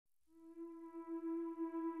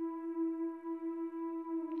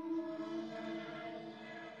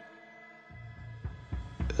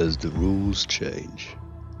As the rules change,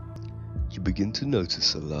 you begin to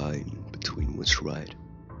notice a line between what's right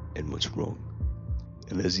and what's wrong.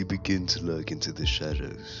 And as you begin to look into the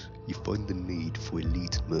shadows, you find the need for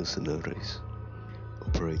elite mercenaries,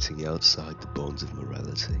 operating outside the bonds of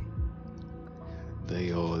morality.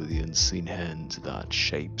 They are the unseen hand that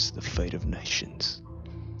shapes the fate of nations.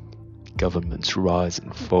 Governments rise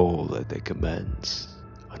and fall at their commands,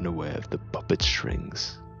 unaware of the puppet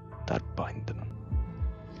strings that bind them.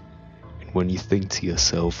 And when you think to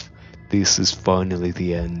yourself, this is finally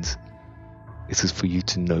the end, it is for you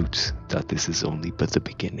to note that this is only but the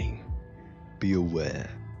beginning. Be aware,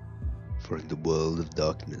 for in the world of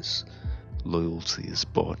darkness, Loyalty is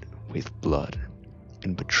bought with blood,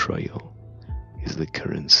 and betrayal is the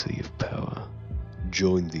currency of power.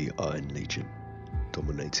 join the Iorn Legion,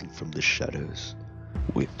 dominating from the shadows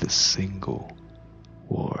With the single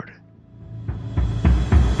word